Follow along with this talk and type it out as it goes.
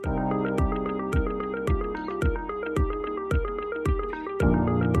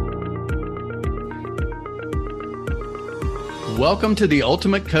Welcome to the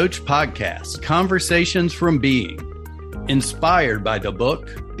Ultimate Coach Podcast, Conversations from Being. Inspired by the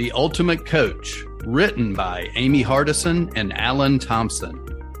book, The Ultimate Coach, written by Amy Hardison and Alan Thompson.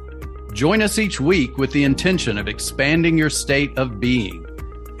 Join us each week with the intention of expanding your state of being,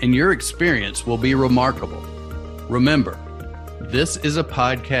 and your experience will be remarkable. Remember, this is a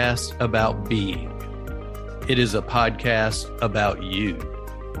podcast about being. It is a podcast about you.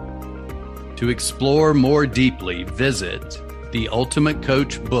 To explore more deeply, visit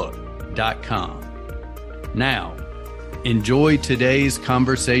theultimatecoachbook.com. Now, enjoy today's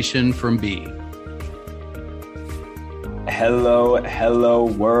conversation from Being. Hello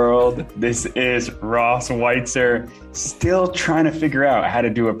world. This is Ross Weitzer, still trying to figure out how to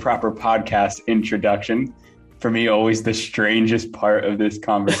do a proper podcast introduction. For me, always the strangest part of this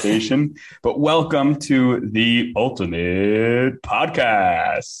conversation. But welcome to the Ultimate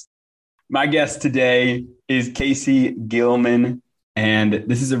Podcast. My guest today is Casey Gilman, and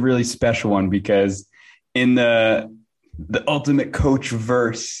this is a really special one because in the Ultimate Coach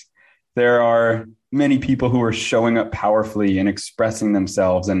verse, there are many people who are showing up powerfully and expressing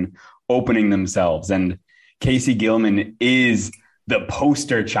themselves and opening themselves. And Casey Gilman is the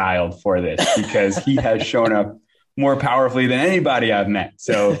poster child for this because he has shown up more powerfully than anybody I've met.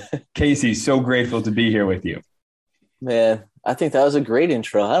 So Casey, so grateful to be here with you. Man, I think that was a great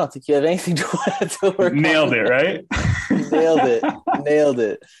intro. I don't think you have anything to work Nailed it, right? Nailed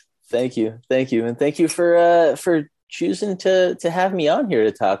it. Thank you. And thank you for choosing to have me on here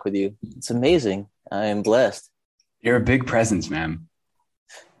to talk with you. It's amazing. I am blessed. You're a big presence, man.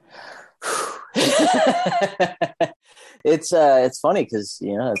 It's funny because,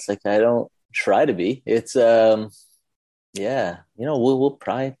 it's like I don't try to be. It's we'll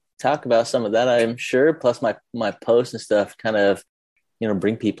probably talk about some of that, I'm sure. Plus my posts and stuff kind of,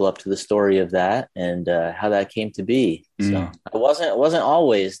 bring people up to the story of that and how that came to be. So I wasn't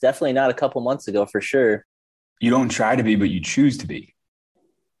always, definitely not a couple months ago for sure. You don't try to be, but you choose to be.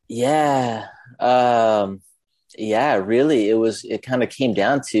 Yeah. Really. It kind of came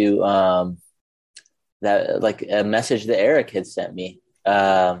down to that, like a message that Eric had sent me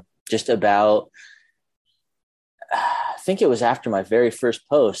just about, I think it was after my very first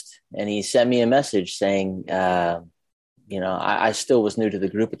post, and he sent me a message saying, I still was new to the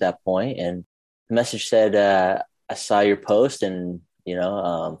group at that point. And the message said, I saw your post and,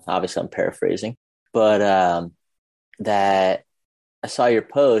 obviously I'm paraphrasing, but that I saw your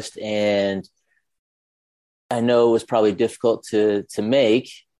post and I know it was probably difficult to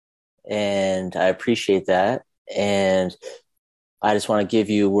make, and I appreciate that. And I just want to give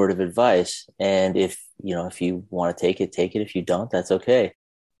you a word of advice. And if you want to take it, take it. If you don't, that's okay.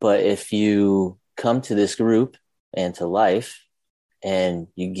 But if you come to this group and to life and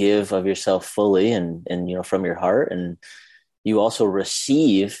you give of yourself fully and from your heart, and you also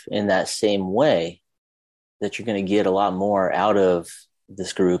receive in that same way, that you're going to get a lot more out of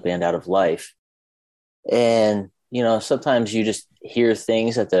this group and out of life. And, sometimes you just hear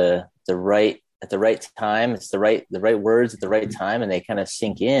things at the right time. It's the right words at the right time, and they kind of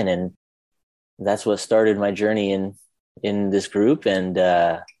sink in. And that's what started my journey in this group and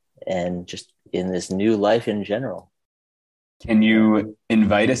just in this new life in general. Can you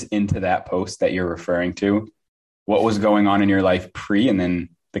invite us into that post that you're referring to? What was going on in your life pre, and then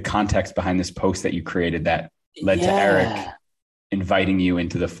the context behind this post that you created that led to Eric inviting you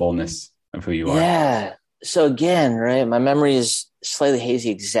into the fullness of who you are? Yeah. So again, right, my memory is slightly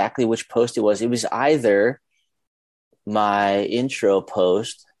hazy exactly which post it was. It was either my intro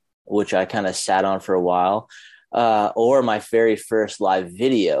post, which I kind of sat on for a while, or my very first live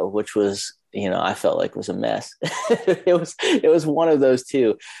video, which was, I felt like was a mess. It was one of those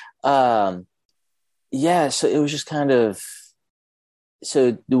two. So it was just kind of,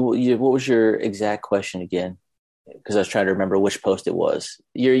 so what was your exact question again? Because I was trying to remember which post it was.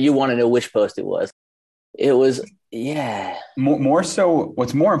 You want to know which post it was. It was, More so,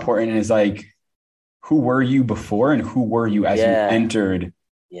 what's more important is like, who were you before and who were you as you entered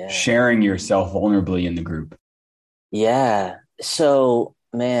sharing yourself vulnerably in the group? Yeah. So,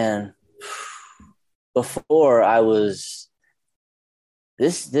 man, before I was,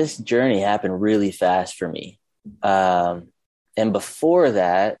 this journey happened really fast for me. And before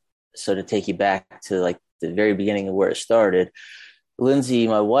that, so to take you back to like the very beginning of where it started, Lindsay,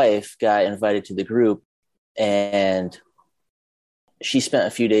 my wife, got invited to the group, and she spent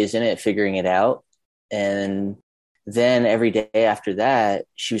a few days in it figuring it out. And then every day after that,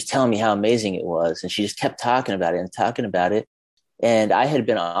 she was telling me how amazing it was. And she just kept talking about it. And I had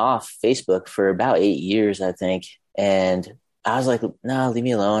been off Facebook for about 8 years, I think. And I was like, no, leave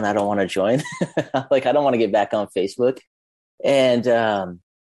me alone. I don't want to join. Like, I don't want to get back on Facebook. And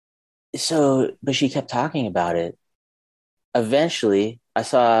but she kept talking about it. Eventually, I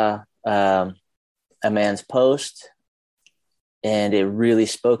saw a man's post, and it really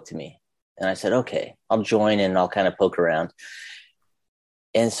spoke to me. And I said, okay, I'll join and I'll kind of poke around.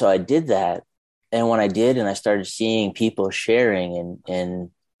 And so I did that. And when I did, and I started seeing people sharing and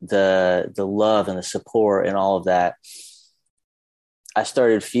the love and the support and all of that, I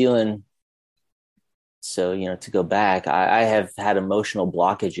started feeling, so, to go back, I have had emotional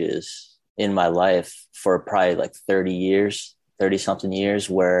blockages in my life for probably like 30 something years,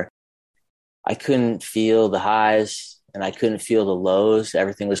 where I couldn't feel the highs and I couldn't feel the lows.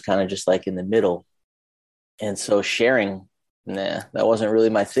 Everything was kind of just like in the middle. And so sharing, that wasn't really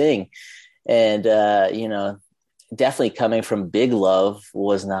my thing. And, definitely coming from big love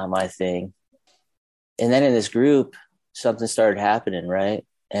was not my thing. And then in this group, something started happening, right?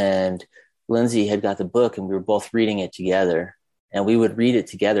 And Lindsay had got the book and we were both reading it together, and we would read it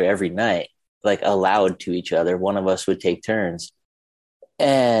together every night, like aloud to each other. One of us would take turns.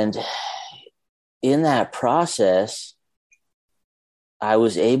 And in that process, I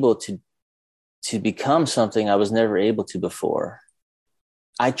was able to become something I was never able to before.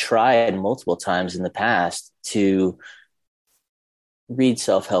 I tried multiple times in the past to read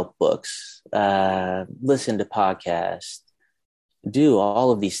self-help books, listen to podcasts, do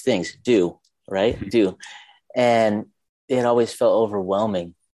all of these things, do. And it always felt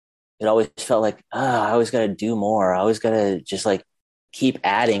overwhelming. It always felt like, I always got to do more. I always got to just like keep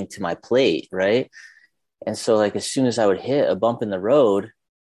adding to my plate, right? And so like as soon as I would hit a bump in the road,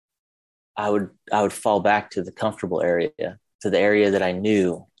 I would fall back to the comfortable area, to the area that I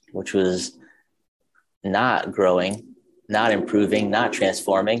knew, which was not growing, not improving, not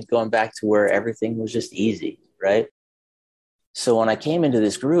transforming, going back to where everything was just easy, right? So when I came into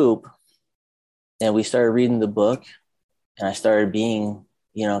this group and we started reading the book, and I started being,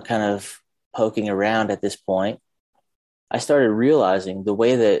 kind of poking around at this point, I started realizing the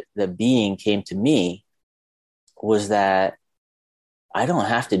way that being came to me was that I don't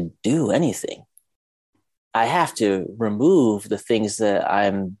have to do anything. I have to remove the things that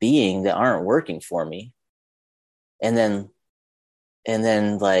I'm being that aren't working for me. And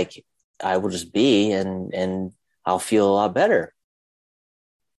then like I will just be and I'll feel a lot better.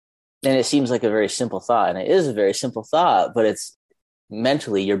 And it seems like a very simple thought, and it is a very simple thought, but it's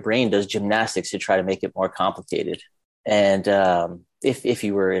mentally your brain does gymnastics to try to make it more complicated. And if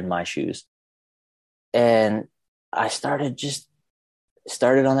you were in my shoes, and I started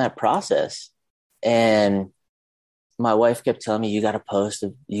on that process, and my wife kept telling me, you got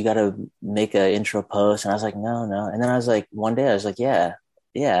to make an intro post. And I was like, no. And then I was like, one day I was like, yeah.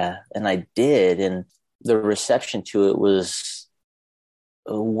 And I did. And the reception to it was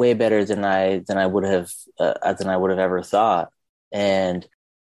way better than I would have ever thought. And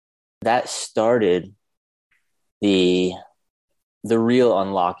that started the real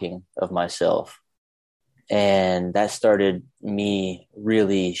unlocking of myself. And that started me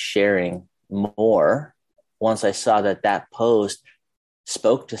really sharing more. Once I saw that post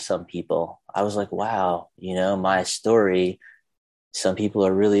spoke to some people, I was like, wow, my story, some people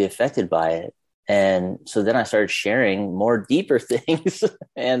are really affected by it. And so then I started sharing more deeper things.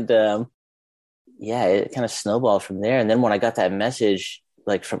 And it kind of snowballed from there. And then when I got that message,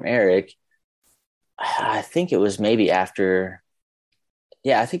 like from Eric, I think it was probably after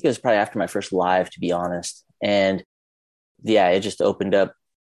my first live, to be honest. And it just opened up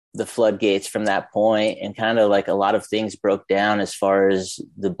the floodgates from that point, and kind of like a lot of things broke down as far as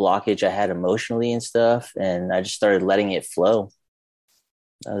the blockage I had emotionally and stuff. And I just started letting it flow.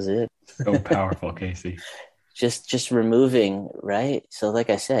 That was it. So powerful, Casey. Just removing, right? So like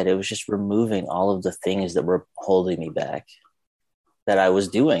I said, it was just removing all of the things that were holding me back that I was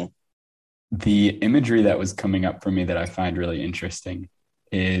doing. The imagery that was coming up for me that I find really interesting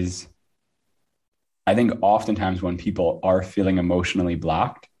is, I think oftentimes when people are feeling emotionally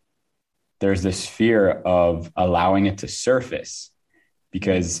blocked, there's this fear of allowing it to surface,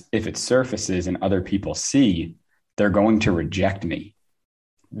 because if it surfaces and other people see, they're going to reject me.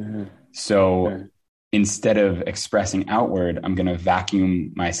 Mm-hmm. So instead of expressing outward, I'm going to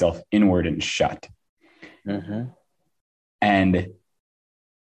vacuum myself inward and shut. Mm-hmm. And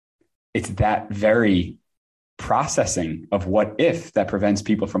it's that very processing of what if that prevents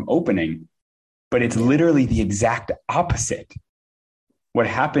people from opening, but it's literally the exact opposite. What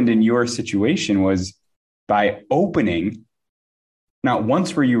happened in your situation was, by opening, not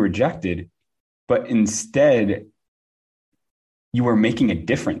once were you rejected, but instead you were making a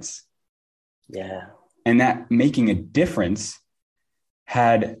difference. Yeah. And that making a difference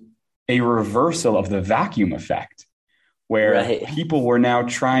had a reversal of the vacuum effect, where Right. people were now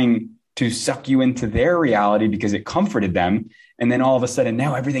trying to suck you into their reality because it comforted them. And then all of a sudden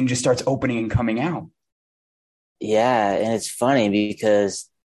now everything just starts opening and coming out. Yeah. And it's funny because,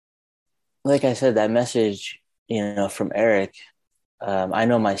 like I said, that message, from Eric, I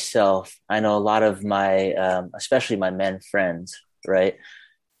know myself, I know a lot of my, especially my men friends, right,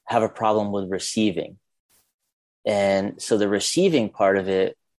 have a problem with receiving. And so the receiving part of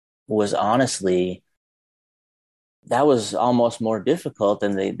it was honestly, that was almost more difficult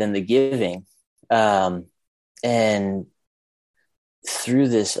than the giving. And through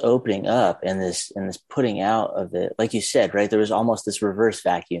this opening up and this putting out of it, like you said, right, there was almost this reverse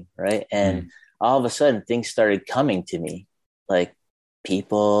vacuum, right? And all of a sudden things started coming to me, like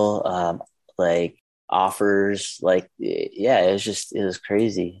people, like offers, like, yeah, it was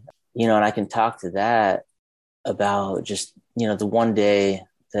crazy, and I can talk to that about just, the one day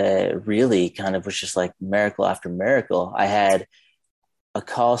that really kind of was just like miracle after miracle. I had a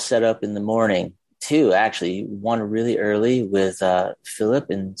call set up in the morning, two actually, one really early with Philip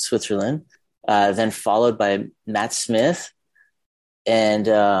in Switzerland, then followed by Matt Smith. And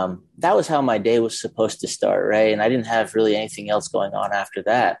that was how my day was supposed to start, right? And I didn't have really anything else going on after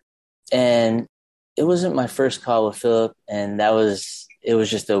that. And it wasn't my first call with Philip, and it was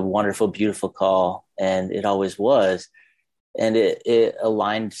just a wonderful, beautiful call, and it always was. And it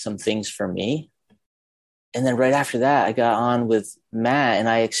aligned some things for me. And then right after that, I got on with Matt, and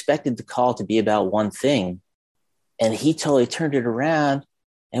I expected the call to be about one thing. And he totally turned it around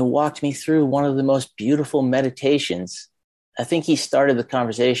and walked me through one of the most beautiful meditations. I think he started the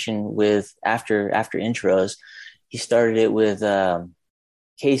conversation with, after intros, he started it with,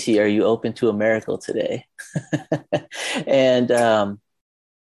 Casey, are you open to a miracle today? And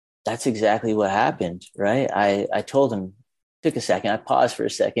that's exactly what happened, right? I told him, took a second, I paused for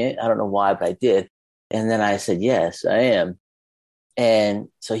a second. I don't know why, but I did. And then I said, yes, I am. And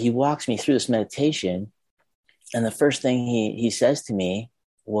so he walks me through this meditation. And the first thing he says to me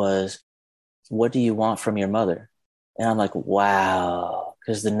was, what do you want from your mother? And I'm like, wow.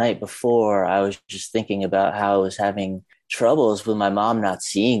 Because the night before, I was just thinking about how I was having troubles with my mom not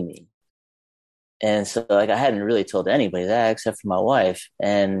seeing me. And so like I hadn't really told anybody that except for my wife.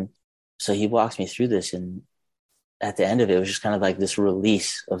 And so he walks me through this. And at the end of it, it was just kind of like this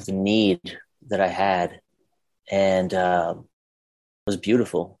release of the need that I had. And it was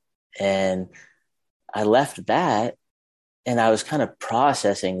beautiful. And I left that, and I was kind of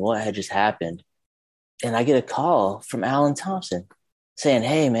processing what had just happened. And I get a call from Alan Thompson saying,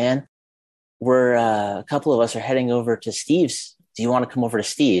 hey, man, we're a couple of us are heading over to Steve's. Do you want to come over to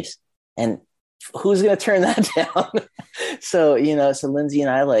Steve's? And who's going to turn that down? So, so Lindsay and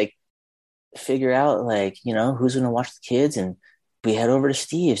I like figure out like, who's going to watch the kids. And we head over to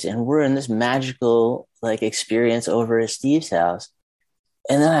Steve's, and we're in this magical like experience over at Steve's house.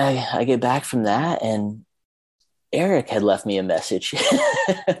 And then I get back from that, and Eric had left me a message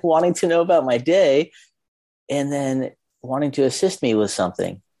wanting to know about my day and then wanting to assist me with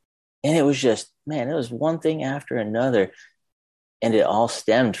something. And it was just, man, it was one thing after another. And it all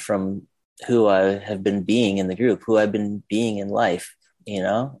stemmed from who I have been being in the group, who I've been being in life,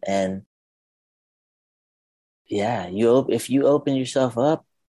 and yeah, if you open yourself up,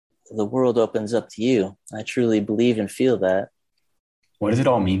 the world opens up to you. I truly believe and feel that. What does it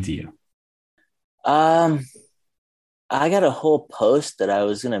all mean to you? I got a whole post that I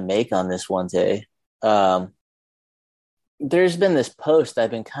was going to make on this one day. There's been this post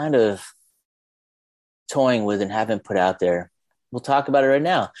I've been kind of toying with and haven't put out there. We'll talk about it right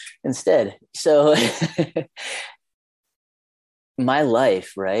now instead. So my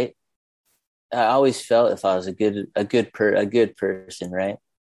life, right? I always felt if I was a good person, right?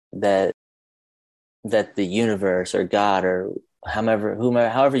 That the universe or God or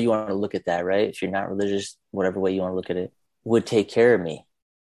however you want to look at that, right? If you're not religious, whatever way you want to look at it, would take care of me,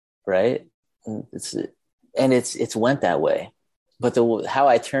 right? It's went that way, but how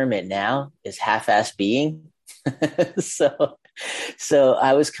I term it now is half-ass being. So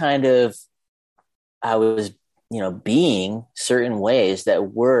I was being certain ways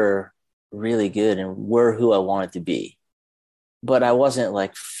that were really good and were who I wanted to be, but I wasn't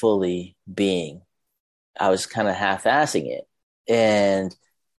like fully being. I was kind of half-assing it, and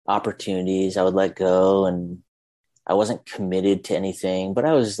opportunities I would let go, and I wasn't committed to anything, but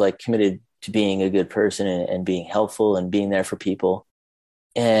I was like committed to being a good person and being helpful and being there for people.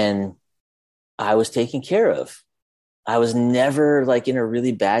 And I was taken care of. I was never like in a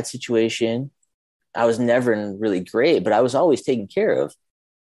really bad situation. I was never in really great, but I was always taken care of.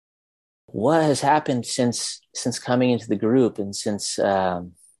 What has happened since coming into the group and since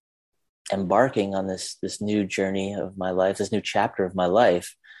embarking on this new journey of my life, this new chapter of my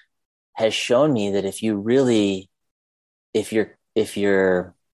life, has shown me that if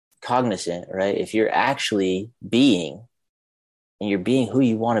you're cognizant, right? If you're actually being, and you're being who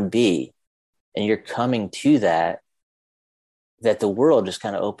you want to be, and you're coming to that the world just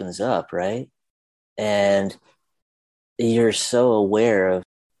kind of opens up, right? And you're so aware of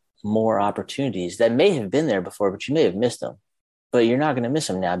more opportunities that may have been there before, but you may have missed them. But you're not going to miss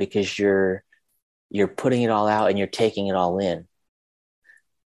them now because you're putting it all out and you're taking it all in.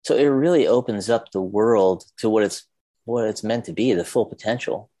 So it really opens up the world to what it's meant to be, the full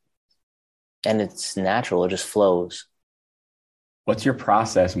potential. And it's natural. It just flows. What's your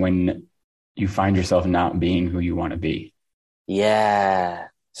process when you find yourself not being who you want to be? Yeah.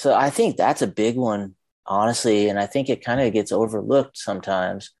 So I think that's a big one, honestly. And I think it kind of gets overlooked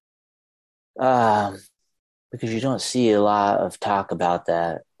sometimes because you don't see a lot of talk about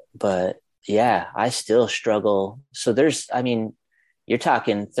that. But yeah, I still struggle. So you're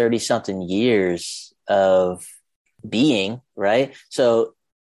talking 30 something years of being, right? So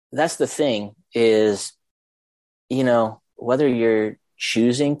that's the thing is, whether you're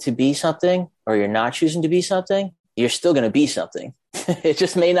choosing to be something or you're not choosing to be something, you're still going to be something. It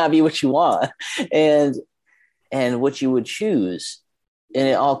just may not be what you want and what you would choose. And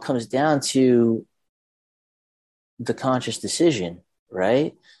it all comes down to the conscious decision,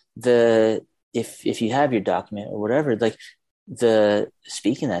 right? If you have your document or whatever, like the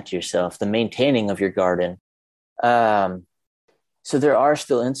speaking that to yourself, the maintaining of your garden. So there are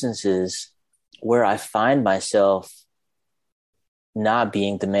still instances where I find myself not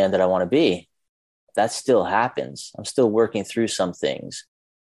being the man that I want to be. That still happens. I'm still working through some things.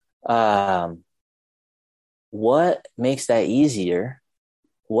 What makes that easier?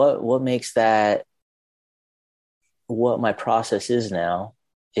 What makes that what my process is now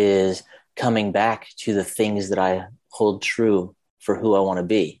is coming back to the things that I hold true for who I want to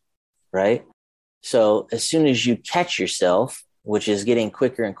be, right? So as soon as you catch yourself, which is getting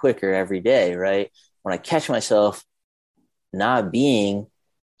quicker and quicker every day, right? When I catch myself not being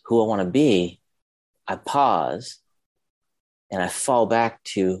who I want to be, I pause and I fall back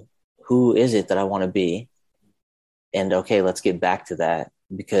to who is it that I want to be? And okay, let's get back to that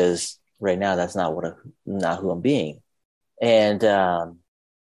because right now that's not who I'm being. And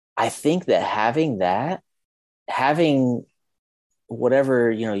I think that having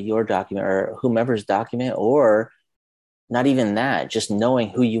whatever, your document or whomever's document, or not even that, just knowing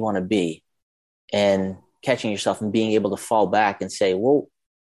who you want to be and catching yourself and being able to fall back and say, well,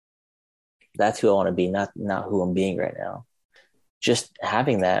 that's who I want to be, not who I'm being right now. Just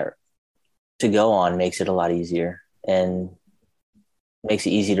having that to go on makes it a lot easier and makes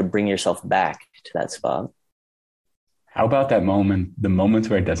it easy to bring yourself back to that spot. How about the moments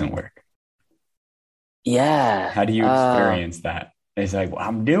where it doesn't work? Yeah. How do you experience that? It's like, well,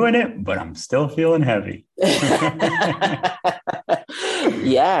 I'm doing it, but I'm still feeling heavy.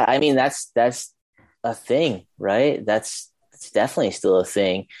 Yeah. I mean, that's a thing, right? That's definitely still a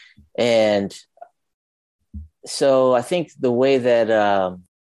thing. And so I think the way that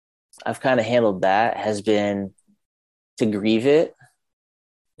I've kind of handled that has been to grieve it.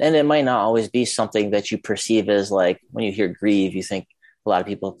 And it might not always be something that you perceive as like, when you hear grieve, you think a lot of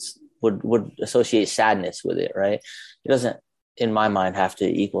people would associate sadness with it, right? It doesn't, in my mind, have to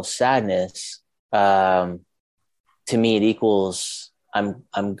equal sadness. To me, it equals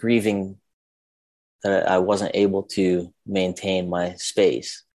I'm grieving that I wasn't able to maintain my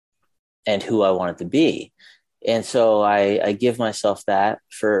space and who I wanted to be. And so I give myself that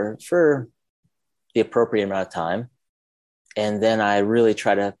for the appropriate amount of time. And then I really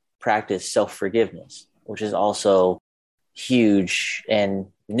try to practice self-forgiveness, which is also huge and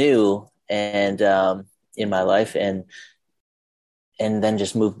new and in my life. And then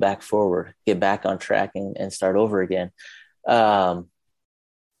just move back forward, get back on track and start over again. But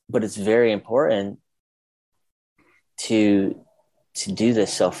it's very important to do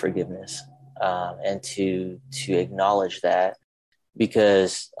this self-forgiveness and to acknowledge that,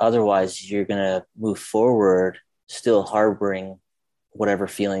 because otherwise you're going to move forward still harboring whatever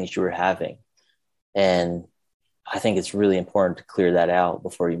feelings you were having. And I think it's really important to clear that out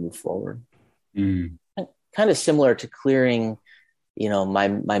before you move forward. Kind of similar to clearing, my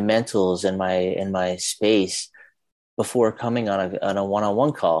mentals and my space before coming on a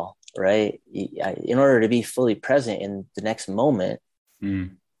one-on-one call, right? In order to be fully present in the next moment,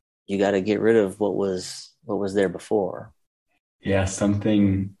 you got to get rid of what was there before. Yeah,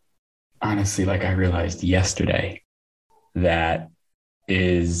 something honestly, like I realized yesterday, that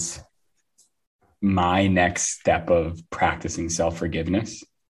is my next step of practicing self-forgiveness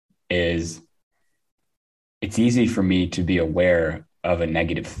is it's easy for me to be aware of a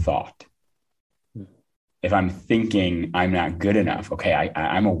negative thought. If I'm thinking I'm not good enough, okay,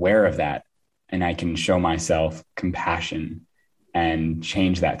 I'm aware of that, and I can show myself compassion and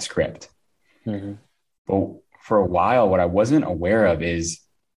change that script. Mm-hmm. But for a while, what I wasn't aware of is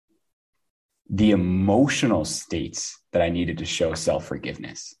the emotional states that I needed to show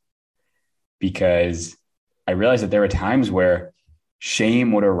self-forgiveness, because I realized that there were times where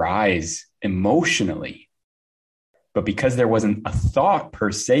shame would arise emotionally, but because there wasn't a thought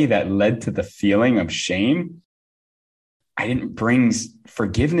per se that led to the feeling of shame, I didn't bring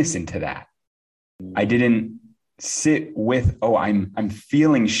forgiveness into that. I didn't sit with, oh, I'm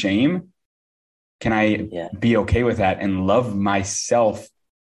feeling shame. Can I be okay with that and love myself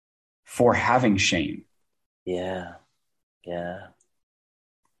for having shame? Yeah. Yeah.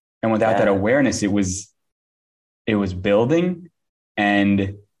 And without that awareness, it was building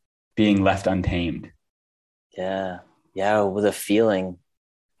and being left untamed. Yeah. Yeah. With a feeling.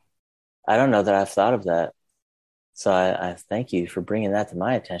 I don't know that I've thought of that. So I thank you for bringing that to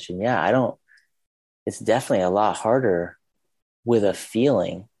my attention. Yeah. It's definitely a lot harder with a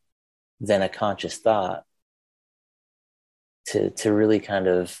feeling than a conscious thought to really kind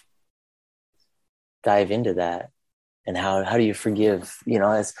of dive into that. And how do you forgive? You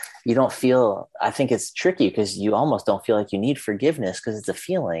don't feel, I think it's tricky because you almost don't feel like you need forgiveness because it's a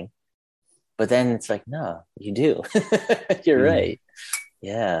feeling. But then it's like, no, you do. You're right.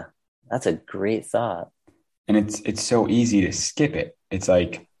 Yeah. That's a great thought. And it's so easy to skip it. It's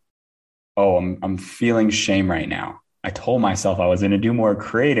like, oh, I'm feeling shame right now. I told myself I was going to do more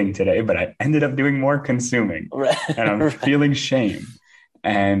creating today, but I ended up doing more consuming. Right. And I'm feeling shame.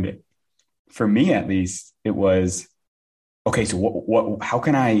 And for me, at least, it was, okay, so how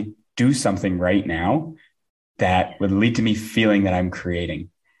can I do something right now that would lead to me feeling that I'm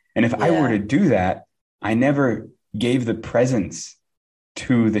creating? And if I were to do that, I never gave the presence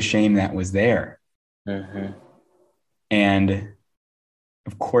to the shame that was there. Mm-hmm. And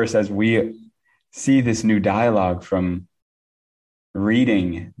of course, as we see this new dialogue from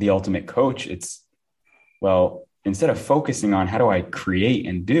reading The Ultimate Coach, it's, well, instead of focusing on how do I create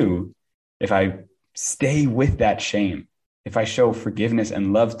and do, if I stay with that shame, if I show forgiveness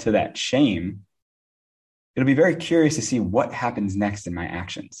and love to that shame, it'll be very curious to see what happens next in my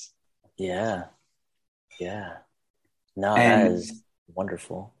actions. Yeah. Yeah. No, that is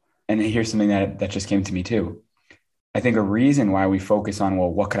wonderful. And here's something that just came to me too. I think a reason why we focus on, well,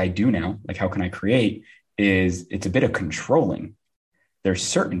 what could I do now? Like, how can I create? Is it's a bit of controlling. There's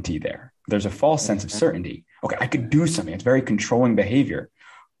certainty there. There's a false sense of certainty. Okay, I could do something. It's very controlling behavior.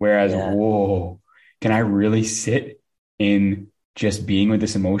 Whereas, whoa, can I really sit in just being with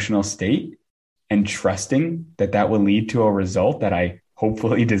this emotional state and trusting that will lead to a result that I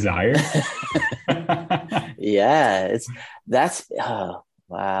hopefully desire? Yeah, oh,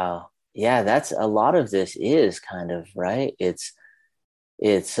 wow. Yeah, that's a lot of this is kind of right. It's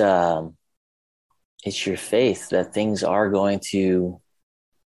your faith that things are going to,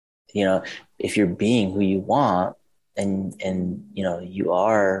 if you're being who you want and you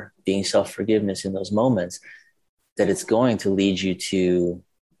are being self-forgiveness in those moments, that it's going to lead you to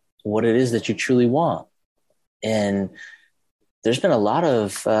what it is that you truly want. And there's been a lot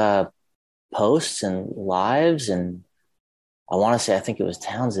of posts and lives, and I want to say, I think it was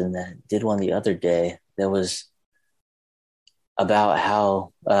Townsend that did one the other day that was about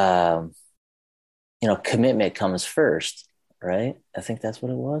how, commitment comes first, right? I think that's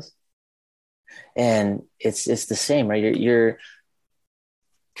what it was. And it's the same, right? Your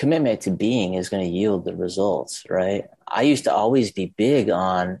commitment to being is going to yield the results, right? I used to always be big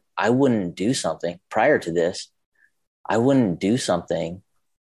on, I wouldn't do something prior to this. I wouldn't do something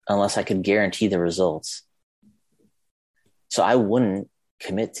unless I could guarantee the results. So I wouldn't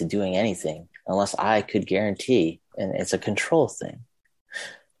commit to doing anything unless I could guarantee, and it's a control thing.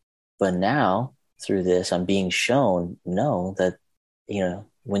 But now through this, I'm being shown, no, that,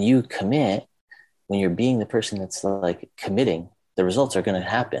 when you commit, when you're being the person that's like committing, the results are going to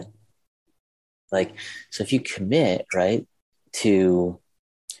happen. Like, so if you commit, right, to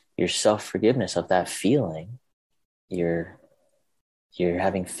your self-forgiveness of that feeling, you're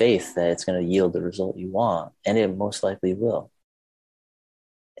having faith that it's going to yield the result you want, and it most likely will.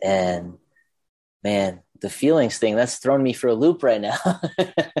 And man, the feelings thing, that's thrown me for a loop right now.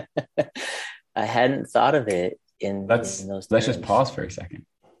 I hadn't thought of it in those terms. Let's just pause for a second.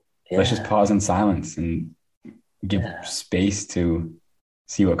 Yeah. Let's just pause in silence and give space to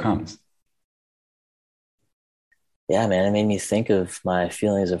see what comes. Yeah, man, it made me think of my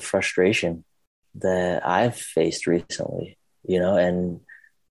feelings of frustration that I've faced recently, and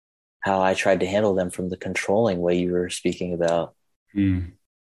how I tried to handle them from the controlling way you were speaking about,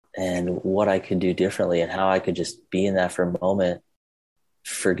 and what I could do differently, and how I could just be in that for a moment,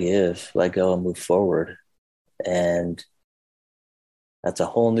 forgive, let go, and move forward. And that's a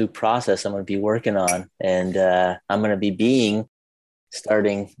whole new process I'm going to be working on. And I'm going to be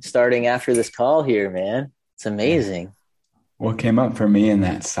starting after this call here, man. It's amazing. Yeah. What came up for me in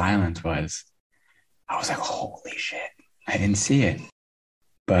that silence was, I was like, holy shit, I didn't see it.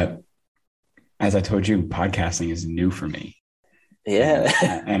 But as I told you, podcasting is new for me. Yeah.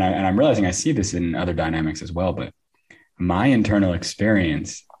 And I'm realizing I see this in other dynamics as well. But my internal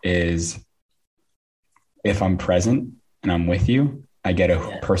experience is, if I'm present and I'm with you, I get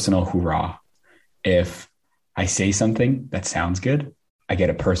a personal hoorah. If I say something that sounds good, I get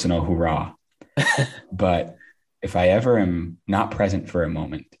a personal hoorah. But if I ever am not present for a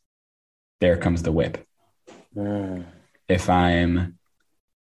moment, there comes the whip. If I'm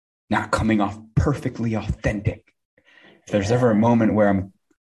not coming off perfectly authentic, if there's ever a moment where I'm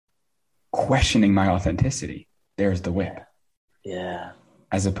questioning my authenticity, there's the whip. Yeah.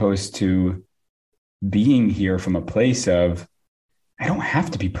 As opposed to being here from a place of, I don't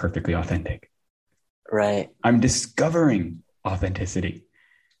have to be perfectly authentic. Right. I'm discovering authenticity.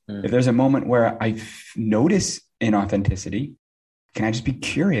 If there's a moment where I notice inauthenticity, can I just be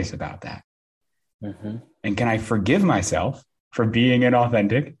curious about that? And can I forgive myself for being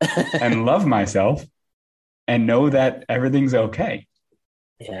inauthentic and love myself and know that everything's okay?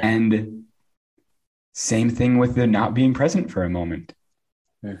 Yeah. And same thing with the not being present for a moment,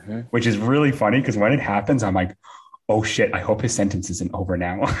 which is really funny because when it happens, I'm like, oh shit, I hope his sentence isn't over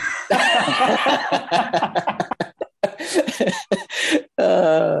now.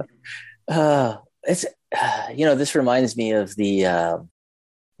 It's this reminds me of the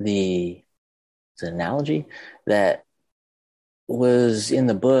analogy that was in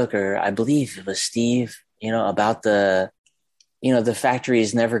the book, or I believe it was Steve, about the factory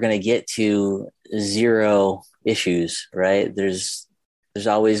is never going to get to zero issues, right? There's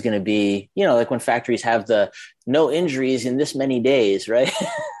always going to be, like when factories have the no injuries in this many days, right?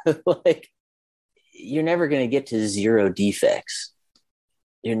 Like, you're never going to get to zero defects.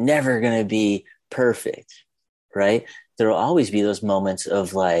 You're never going to be perfect, right? There will always be those moments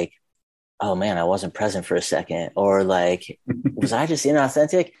of like, oh man, I wasn't present for a second, or like, was I just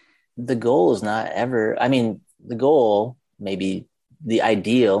inauthentic? The goal is not ever, the goal, maybe the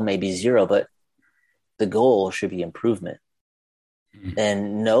ideal, maybe zero, but the goal should be improvement.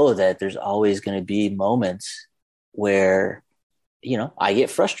 And know that there's always going to be moments where, I get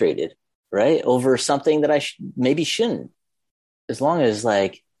frustrated, right, over something that I maybe shouldn't. As long as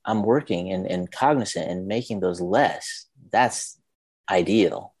like I'm working and cognizant and making those less, that's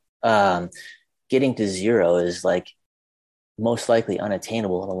ideal. Getting to zero is like most likely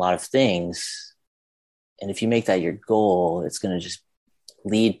unattainable in a lot of things. And if you make that your goal, it's going to just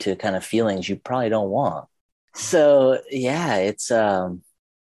lead to kind of feelings you probably don't want. So yeah, it's, I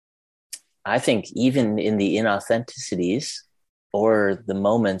think even in the inauthenticities or the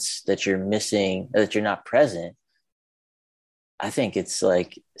moments that you're missing, that you're not present, I think it's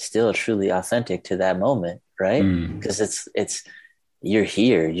like still truly authentic to that moment, right? Because it's you're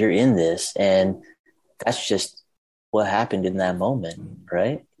here, you're in this, and that's just what happened in that moment,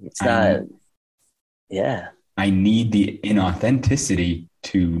 right? It's not, I need the inauthenticity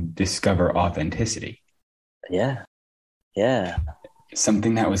to discover authenticity. Yeah.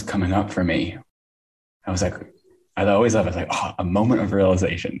 Something that was coming up for me, I was like, I always love it. Like, a moment of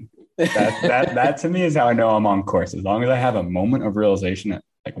realization. That to me is how I know I'm on course. As long as I have a moment of realization,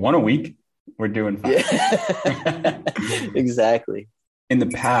 like one a week, we're doing fine. Yeah. Exactly. In the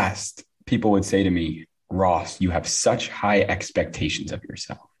past, people would say to me, Ross, you have such high expectations of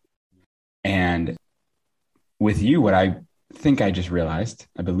yourself. And with you, what I believe I just realized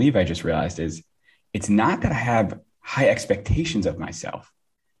is, it's not that I have high expectations of myself.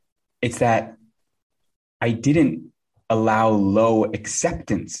 It's that I didn't allow low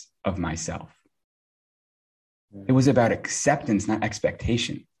acceptance of myself. It was about acceptance, not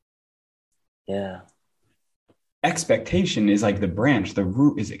expectation. Yeah. Expectation is like the branch, the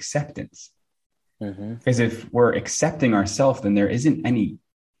root is acceptance. Because if we're accepting ourselves, then there isn't any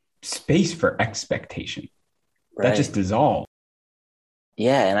space for expectation. Right. That just dissolves.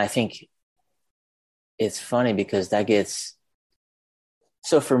 Yeah. And I think it's funny because that gets,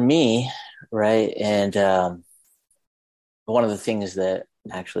 so for me, right. And one of the things that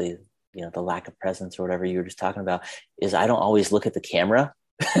actually, the lack of presence or whatever you were just talking about is I don't always look at the camera.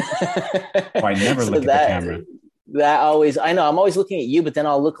 I never look at the camera. That always, I know I'm always looking at you, but then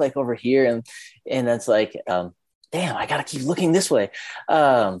I'll look like over here and it's like, damn, I got to keep looking this way.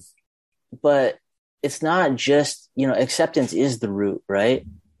 but it's not just, acceptance is the root, right?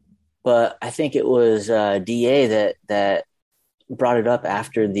 But I think it was DA that brought it up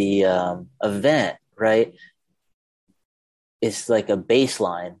after the event, right? It's like a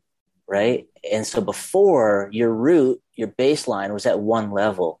baseline, right? And so before, your root, your baseline was at one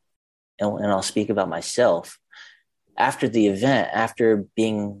level. And I'll speak about myself. After the event, after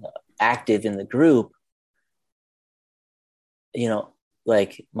being active in the group,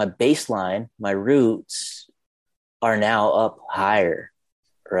 like my baseline, my roots are now up higher,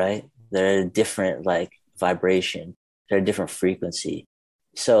 right? They're a different like vibration. They're a different frequency.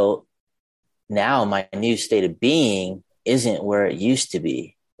 So now my new state of being isn't where it used to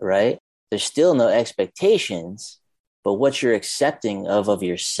be, right? There's still no expectations, but what you're accepting of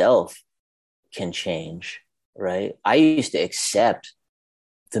yourself can change, right? I used to accept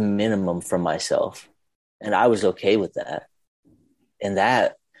the minimum from myself, and I was okay with that. And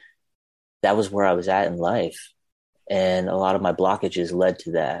that was where I was at in life. And a lot of my blockages led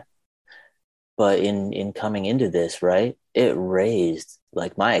to that. But in coming into this, right, it raised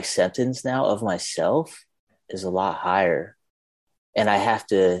like my acceptance now of myself is a lot higher. And I have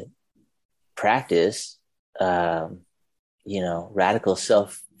to practice, radical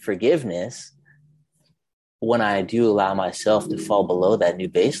self-forgiveness when I do allow myself to fall below that new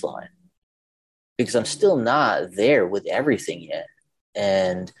baseline, because I'm still not there with everything yet.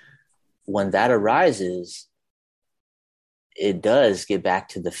 And when that arises, it does get back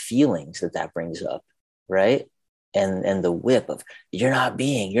to the feelings that brings up, right? And the whip of you're not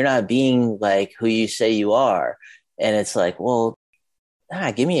being like who you say you are. And it's like, well,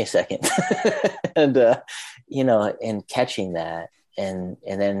 give me a second. And, and catching that and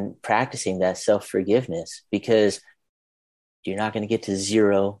then practicing that self-forgiveness, because you're not going to get to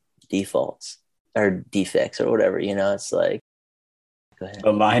zero defaults or defects or whatever, it's like, go ahead.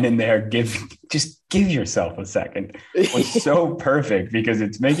 The line in there, just give yourself a second, was so perfect, because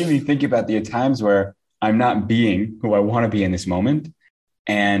it's making me think about the times where I'm not being who I want to be in this moment.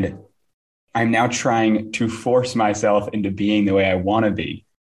 And I'm now trying to force myself into being the way I want to be.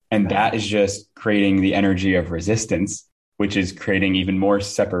 And that is just creating the energy of resistance, which is creating even more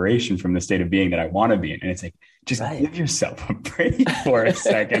separation from the state of being that I want to be in. And it's like, just give yourself a break for a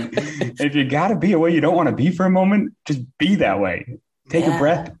second. If you got to be a way you don't want to be for a moment, just be that way. Take a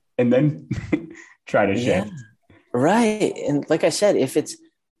breath and then try to shift. Right. And like I said, if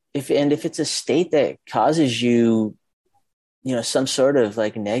it's a state that causes you, some sort of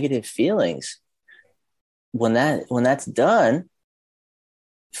like negative feelings, when that's done,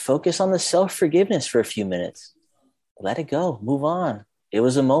 focus on the self-forgiveness for a few minutes. Let it go, move on. It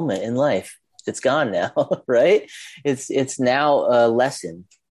was a moment in life. It's gone now, right? It's now a lesson.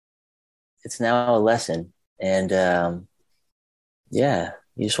 And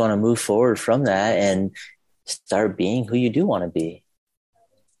you just want to move forward from that and start being who you do want to be.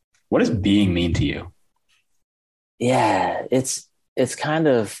 What does being mean to you? Yeah, it's kind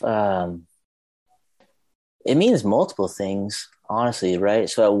of, it means multiple things, honestly, right?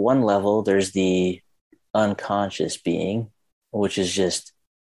 So at one level, there's the unconscious being, which is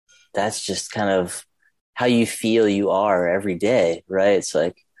that's just kind of how you feel you are every day, right? It's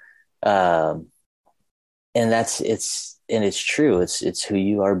like, and it's true. It's who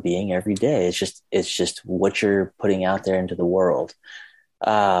you are being every day. It's just what you're putting out there into the world.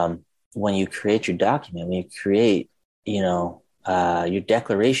 When you create your document, when you create, your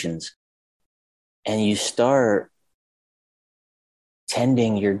declarations, and you start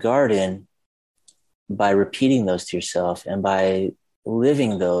tending your garden by repeating those to yourself and by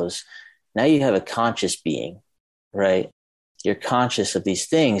living those, now you have a conscious being, right? You're conscious of these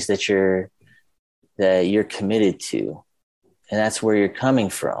things that you're committed to, and that's where you're coming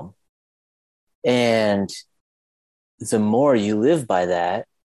from. And the more you live by that,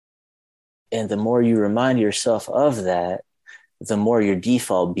 and the more you remind yourself of that, the more your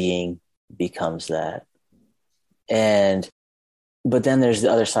default being becomes that. But then there's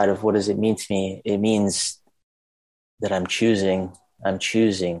the other side of what does it mean to me? It means that I'm choosing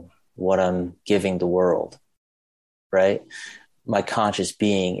what I'm giving the world, right? My conscious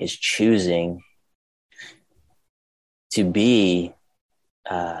being is choosing to be,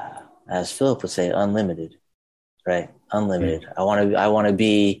 as Philip would say, unlimited, right? Unlimited. Mm-hmm. I want to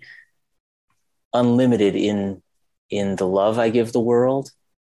be unlimited in the love I give the world.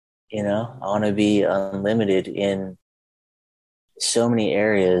 I want to be unlimited in so many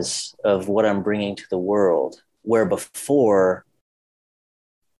areas of what I'm bringing to the world, where before,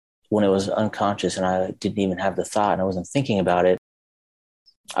 when it was unconscious and I didn't even have the thought and I wasn't thinking about it,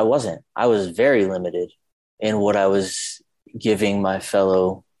 I was very limited in what I was giving my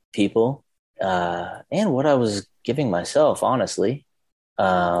fellow people. and what I was giving myself, honestly.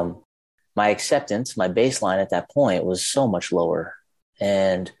 My acceptance, my baseline at that point was so much lower.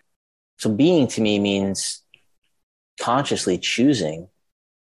 And so being to me means consciously choosing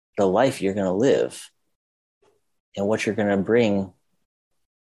the life you're going to live and what you're going to bring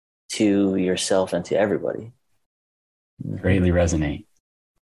to yourself and to everybody. Greatly resonate.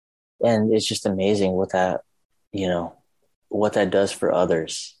 And it's just amazing what that, what that does for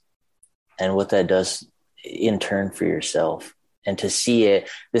others and what that does in turn for yourself. And to see it,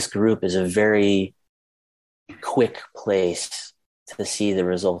 this group is a very quick place to see the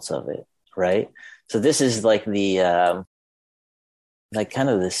results of it, right? So this is like the, like kind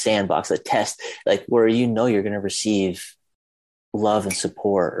of the sandbox, the test, like where you're going to receive love and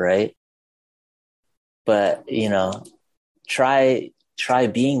support, right? But, try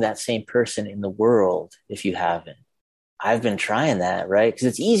being that same person in the world if you haven't. I've been trying that, right? Because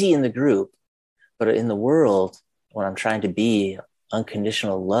it's easy in the group, but in the world, when I'm trying to be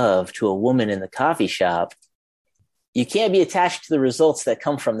unconditional love to a woman in the coffee shop, you can't be attached to the results that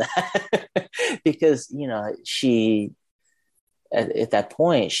come from that because, she, at that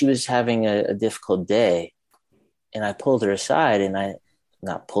point, she was having a difficult day, and I pulled her aside, and I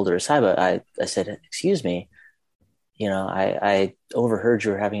not pulled her aside, but I said, excuse me, I overheard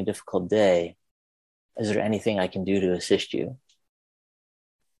you were having a difficult day. Is there anything I can do to assist you?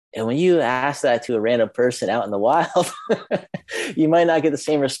 And when you ask that to a random person out in the wild, you might not get the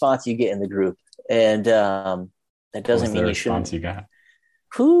same response you get in the group. And that doesn't mean you shouldn't. You got?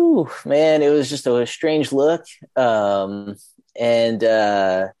 Whew, man, it was just a strange look. And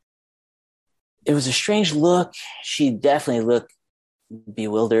it was a strange look. She definitely looked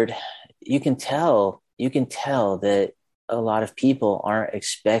bewildered. You can tell that a lot of people aren't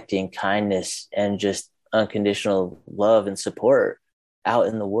expecting kindness and just unconditional love and support out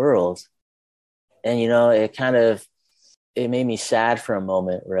in the world. And, it made me sad for a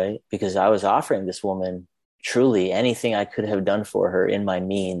moment, right? Because I was offering this woman truly anything I could have done for her in my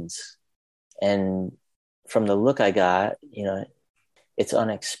means. And from the look I got, it's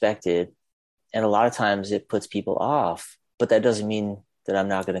unexpected. And a lot of times it puts people off, but that doesn't mean that I'm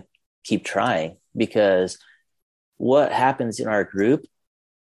not going to keep trying, because what happens in our group,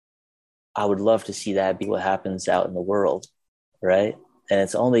 I would love to see that be what happens out in the world, right? And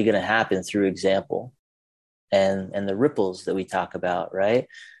it's only going to happen through example and the ripples that we talk about, right?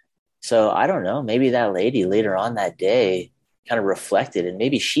 So I don't know, maybe that lady later on that day kind of reflected, and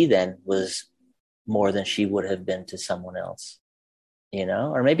maybe she then was more than she would have been to someone else,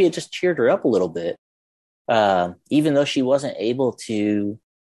 or maybe it just cheered her up a little bit. Even though she wasn't able to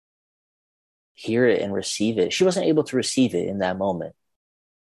hear it and receive it, she wasn't able to receive it in that moment,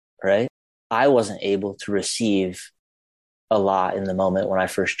 right? I wasn't able to receive a lot in the moment when I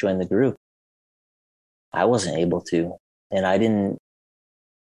first joined the group. I wasn't able to, and I didn't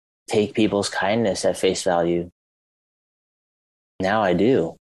take people's kindness at face value. Now I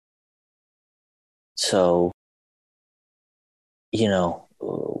do. So,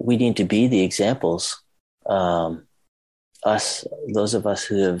 we need to be the examples. Those of us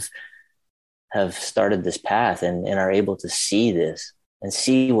who have started this path and are able to see this and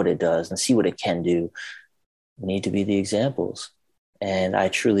see what it does and see what it can do, need to be the examples. And I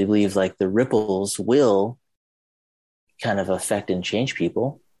truly believe like the ripples will kind of affect and change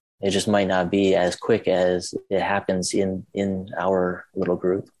people. It just might not be as quick as it happens in our little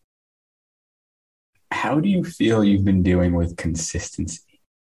group. How do you feel you've been doing with consistency,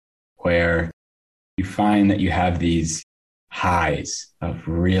 where you find that you have these highs of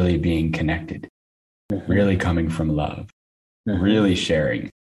really being connected, really coming from love, really sharing,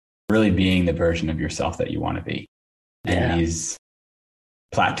 really being the version of yourself that you want to be, and these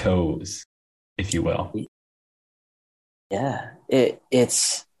plateaus, if you will? Yeah, it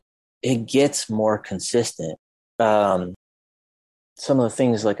gets more consistent. Some of the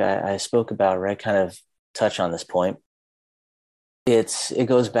things like I spoke about, right, kind of touch on this point. It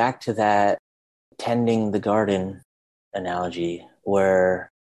goes back to that tending the garden analogy, where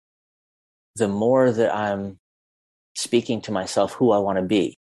the more that I'm speaking to myself who I want to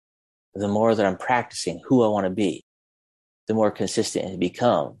be, the more that I'm practicing who I want to be, the more consistent it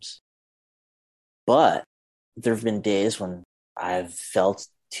becomes. But there have been days when I've felt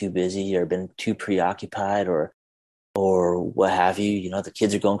too busy or been too preoccupied or what have you, the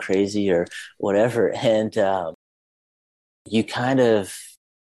kids are going crazy or whatever. And you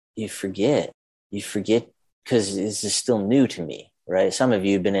forget because this is still new to me, right? Some of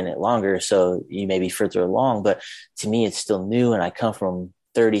you have been in it longer, so you may be further along, but to me, it's still new. And I come from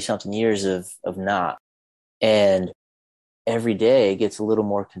 30 something years of not. And every day gets a little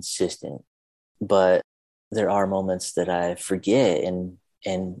more consistent. but there are moments that I forget, and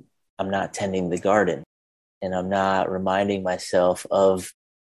I'm not tending the garden, and I'm not reminding myself of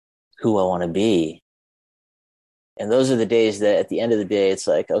who I want to be. And those are the days that at the end of the day, it's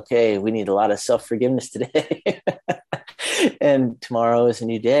like, okay, we need a lot of self-forgiveness today. And tomorrow is a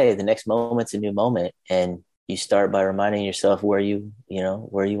new day. The next moment's a new moment. And you start by reminding yourself where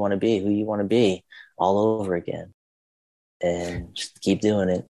where you want to be, who you want to be all over again. And just keep doing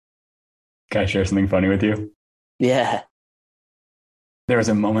it. Can I share something funny with you? Yeah. There was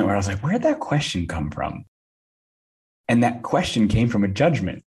a moment where I was like, where'd that question come from? And that question came from a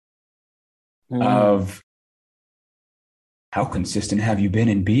judgment of, how consistent have you been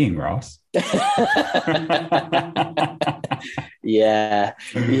in being, Ross? Yeah.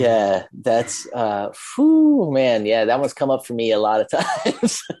 That's, man. Yeah. That one's come up for me a lot of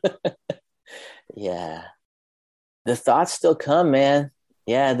times. Yeah. The thoughts still come, man.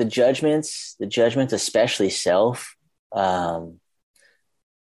 Yeah. The judgments, especially self. I've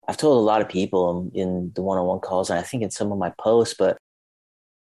told a lot of people in the one-on-one calls, and I think in some of my posts, but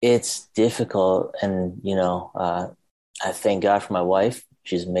it's difficult. And, I thank God for my wife.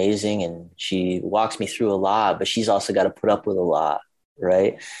 She's amazing and she walks me through a lot, but she's also got to put up with a lot,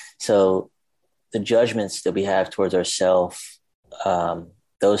 right? So the judgments that we have towards ourselves,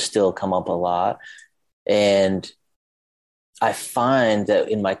 those still come up a lot. And I find that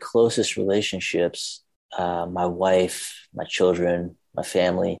in my closest relationships, my wife, my children, my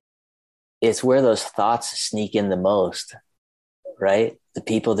family, it's where those thoughts sneak in the most, right? The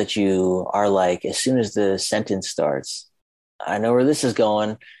people that you are like, as soon as the sentence starts, I know where this is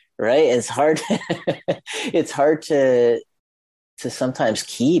going, right? It's hard. It's hard to sometimes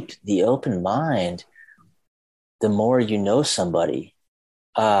keep the open mind. The more you know somebody,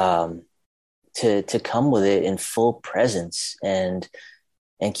 to come with it in full presence and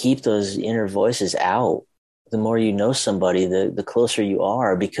keep those inner voices out. The more you know somebody, the closer you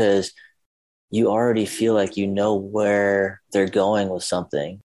are, because you already feel like you know where they're going with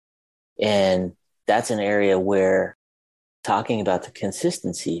something, and that's an area where talking about the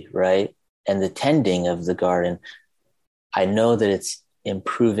consistency, right? And the tending of the garden, I know that it's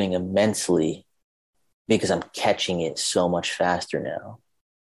improving immensely because I'm catching it so much faster now.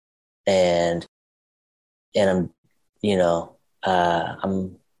 And I'm,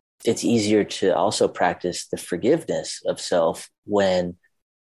 it's easier to also practice the forgiveness of self when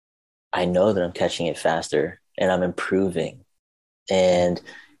I know that I'm catching it faster and I'm improving. And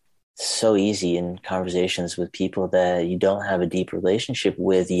so easy in conversations with people that you don't have a deep relationship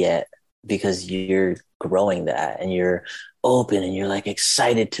with yet, because you're growing that and you're open and you're like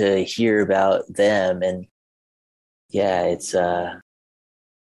excited to hear about them. And yeah, it's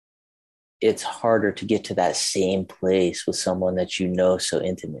harder to get to that same place with someone that you know so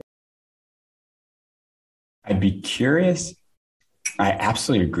intimate. I'd be curious. I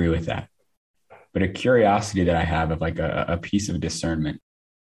absolutely agree with that. But a curiosity that I have of like a piece of discernment.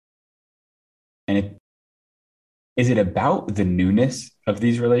 And is it about the newness of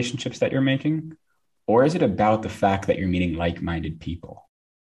these relationships that you're making? Or is it about the fact that you're meeting like-minded people?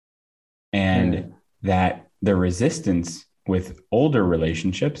 And that the resistance with older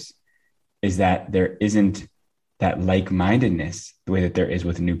relationships is that there isn't that like-mindedness the way that there is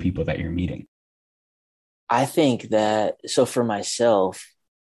with new people that you're meeting. I think that, so for myself,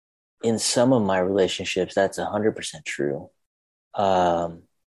 in some of my relationships, that's 100% true.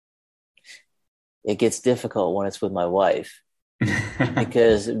 It gets difficult when it's with my wife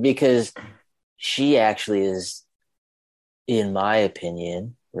because she actually is, in my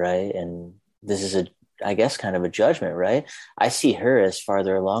opinion, right? And this is I guess kind of a judgment, right? I see her as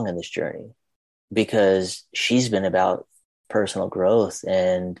farther along in this journey because she's been about personal growth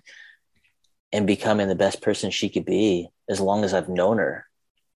and becoming the best person she could be as long as I've known her.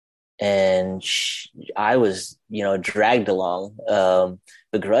 And I was, dragged along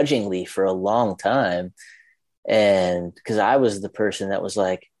begrudgingly for a long time. And because I was the person that was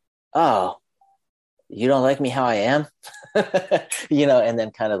like, oh, you don't like me how I am, and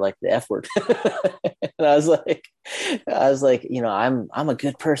then kind of like the F word. And I was like, I'm a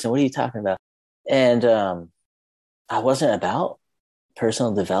good person. What are you talking about? And I wasn't about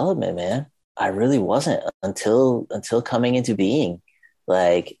personal development, man. I really wasn't until coming into being.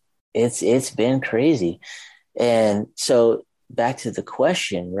 Like, it's been crazy. And so back to the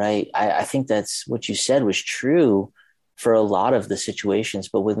question, right? I think that's what you said was true for a lot of the situations,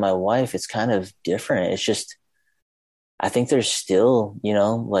 but with my wife, it's kind of different. It's just, I think there's still,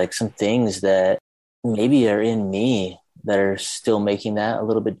 like some things that maybe are in me that are still making that a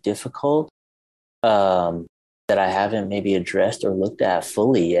little bit difficult, that I haven't maybe addressed or looked at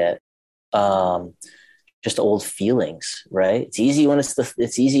fully yet. just old feelings, right? It's easy when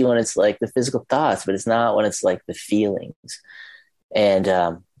it's easy when it's like the physical thoughts, but it's not when it's like the feelings.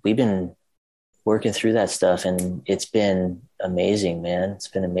 And we've been working through that stuff, and it's been amazing, man. It's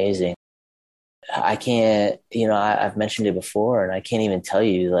been amazing. I can't, I've mentioned it before, and I can't even tell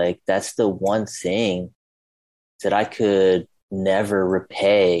you, like, that's the one thing that I could never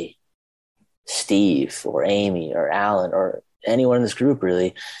repay Steve or Amy or Alan or anyone in this group,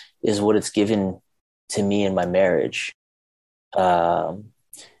 really, is what it's given to me in my marriage.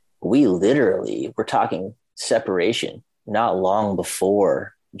 We literally were talking separation not long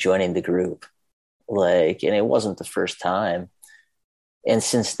before joining the group. Like, and it wasn't the first time. And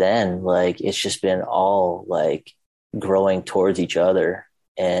since then, like, it's just been all like growing towards each other.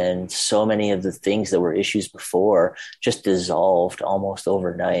 And so many of the things that were issues before just dissolved almost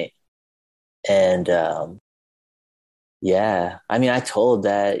overnight. And yeah, I mean, I told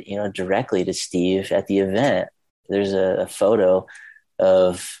that, directly to Steve at the event. There's a photo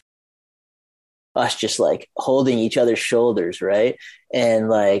of us just like holding each other's shoulders, right? And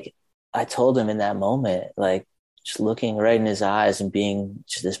like, I told him in that moment, like, just looking right in his eyes and being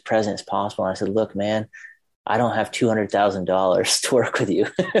just as present as possible. And I said, look, man, I don't have $200,000 to work with you.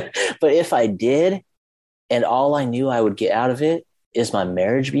 But if I did, and all I knew I would get out of it is my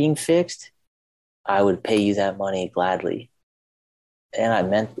marriage being fixed, I would pay you that money gladly. And I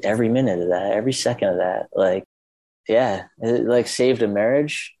meant every minute of that, every second of that. Like, yeah, it like saved a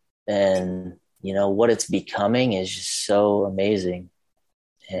marriage. And, what it's becoming is just so amazing.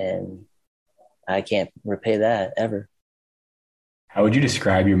 And I can't repay that ever. How would you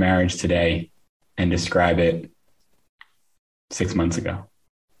describe your marriage today and describe it 6 months ago?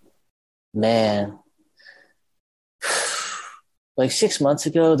 Man, like 6 months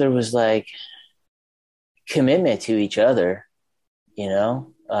ago, there was like commitment to each other, there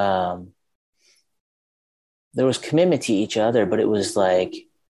was commitment to each other, but it was like,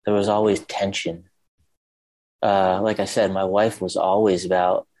 there was always tension. Like I said, my wife was always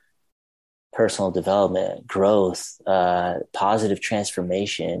about personal development, growth, positive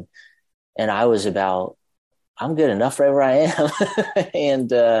transformation. And I was about, I'm good enough right where I am. And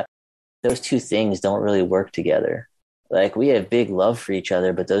those two things don't really work together. Like, we have big love for each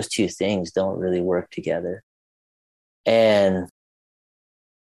other, but those two things don't really work together. And,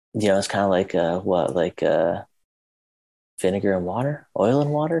 it's kind of like, vinegar and water, oil and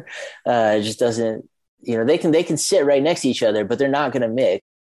water. It just doesn't, they can sit right next to each other, but they're not going to mix.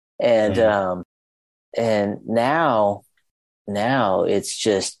 And, and now it's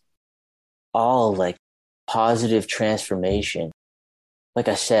just all like positive transformation. Like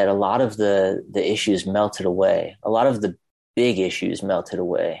I said, a lot of the issues melted away. A lot of the big issues melted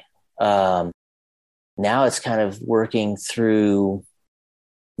away. Now it's kind of working through,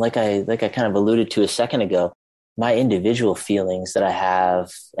 like I kind of alluded to a second ago, my individual feelings that I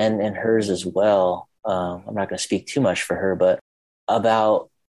have, and hers as well. I'm not going to speak too much for her, but about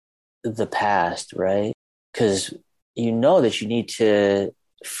the past, right? Because that you need to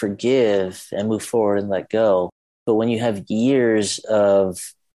forgive and move forward and let go. But when you have years of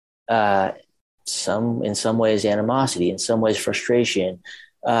in some ways animosity, in some ways frustration,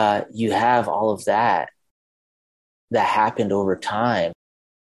 you have all of that happened over time.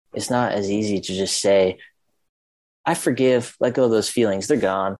 It's not as easy to just say, I forgive, let go of those feelings, they're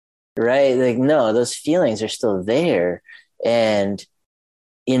gone, right? Like, no, those feelings are still there. And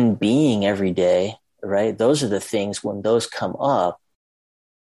in being every day, right, those are the things, when those come up,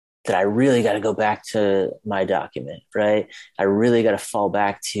 that I really got to go back to my document, right? I really got to fall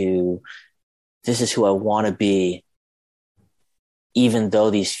back to, this is who I want to be, even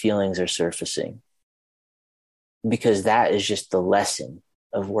though these feelings are surfacing. Because that is just the lesson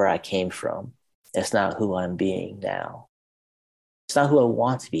of where I came from. It's not who I'm being now. It's not who I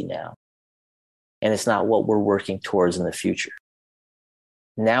want to be now. And it's not what we're working towards in the future.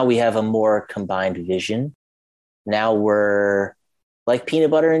 Now we have a more combined vision. Now we're like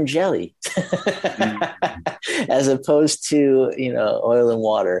peanut butter and jelly, as opposed to, oil and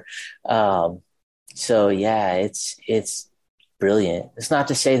water. So yeah, it's brilliant. It's not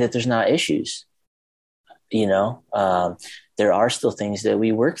to say that there's not issues. There are still things that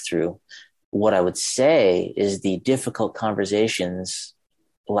we work through. What I would say is the difficult conversations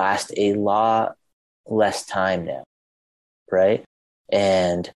last a lot less time now, right?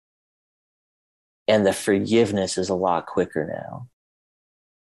 And the forgiveness is a lot quicker now.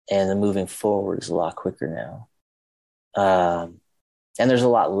 And the moving forward is a lot quicker now. And there's a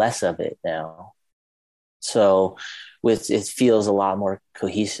lot less of it now. So it feels a lot more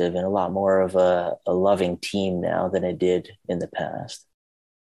cohesive and a lot more of a loving team now than it did in the past.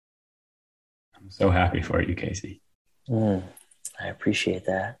 So happy for you, Casey. I appreciate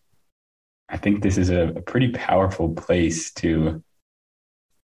that. I think this is a pretty powerful place to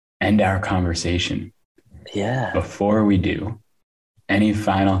end our conversation. Yeah. Before we do, any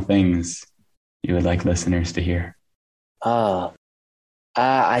final things you would like listeners to hear?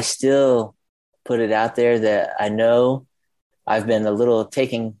 I still put it out there that I know I've been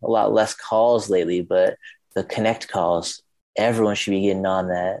taking a lot less calls lately, but the connect calls, everyone should be getting on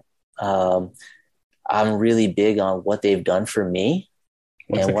that. I'm really big on what they've done for me.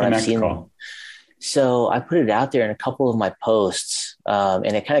 What's and a what connect I've seen. call? So I put it out there in a couple of my posts,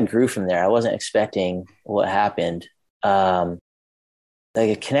 and it kind of grew from there. I wasn't expecting what happened. Like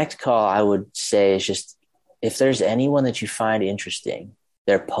a connect call, I would say is just if there's anyone that you find interesting,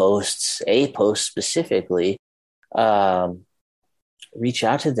 their posts, a post specifically, reach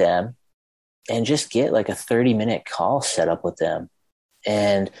out to them and just get like a 30-minute call set up with them.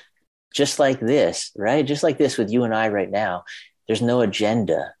 And just like this, right? Just like this with you and I right now, there's no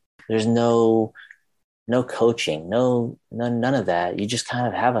agenda. There's no coaching, none of that. You just kind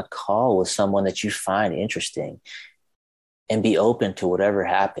of have a call with someone that you find interesting and be open to whatever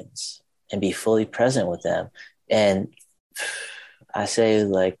happens and be fully present with them. And I say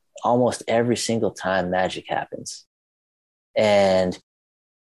like almost every single time magic happens. And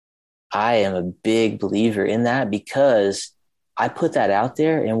I am a big believer in that because I put that out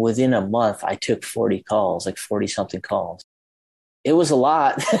there and within a month I took 40 calls, like 40 something calls. It was a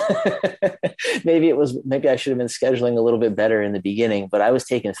lot. Maybe I should have been scheduling a little bit better in the beginning, but I was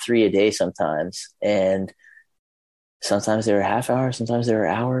taking 3 a day sometimes. And sometimes they were a half hour, sometimes they were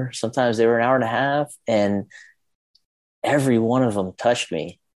an hour, sometimes they were an hour and a half. And every one of them touched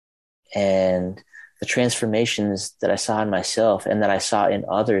me. And the transformations that I saw in myself and that I saw in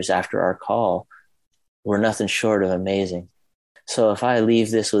others after our call were nothing short of amazing. So if I leave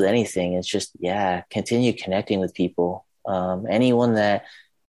this with anything, it's just, continue connecting with people. Anyone that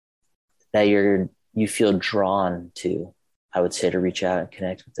you feel drawn to, I would say to reach out and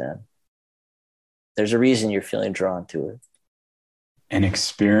connect with them. There's a reason you're feeling drawn to it. And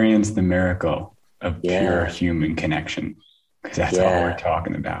experience the miracle of pure human connection, because that's all we're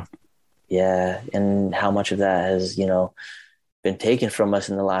talking about. Yeah. And how much of that has, been taken from us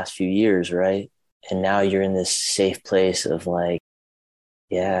in the last few years, right? And now you're in this safe place of like,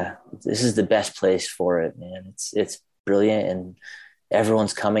 this is the best place for it, man. It's brilliant and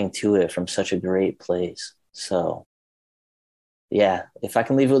everyone's coming to it from such a great place. So if I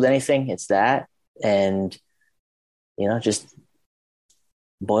can leave with anything, it's that. And, just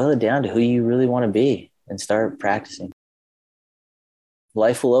boil it down to who you really want to be and start practicing.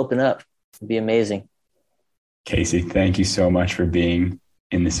 Life will open up. It'll be amazing. Casey, thank you so much for being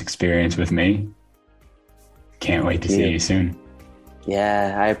in this experience with me. Can't wait to see you soon.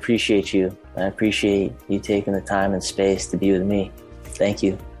 Yeah, I appreciate you. I appreciate you taking the time and space to be with me. Thank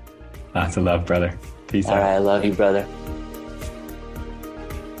you. Lots of love, brother. Peace out. All right, I love you, brother.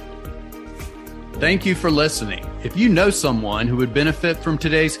 Thank you for listening. If you know someone who would benefit from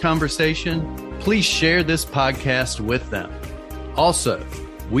today's conversation, please share this podcast with them. Also,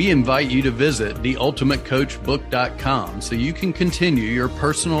 we invite you to visit theultimatecoachbook.com so you can continue your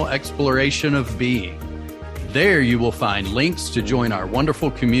personal exploration of being. There you will find links to join our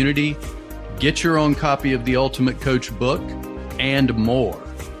wonderful community, get your own copy of The Ultimate Coach book, and more.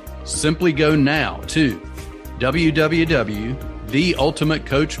 Simply go now to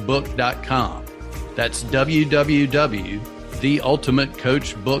www.theultimatecoachbook.com. That's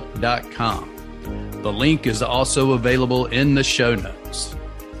www.theultimatecoachbook.com. The link is also available in the show notes.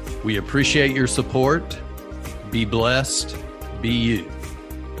 We appreciate your support. Be blessed. Be you.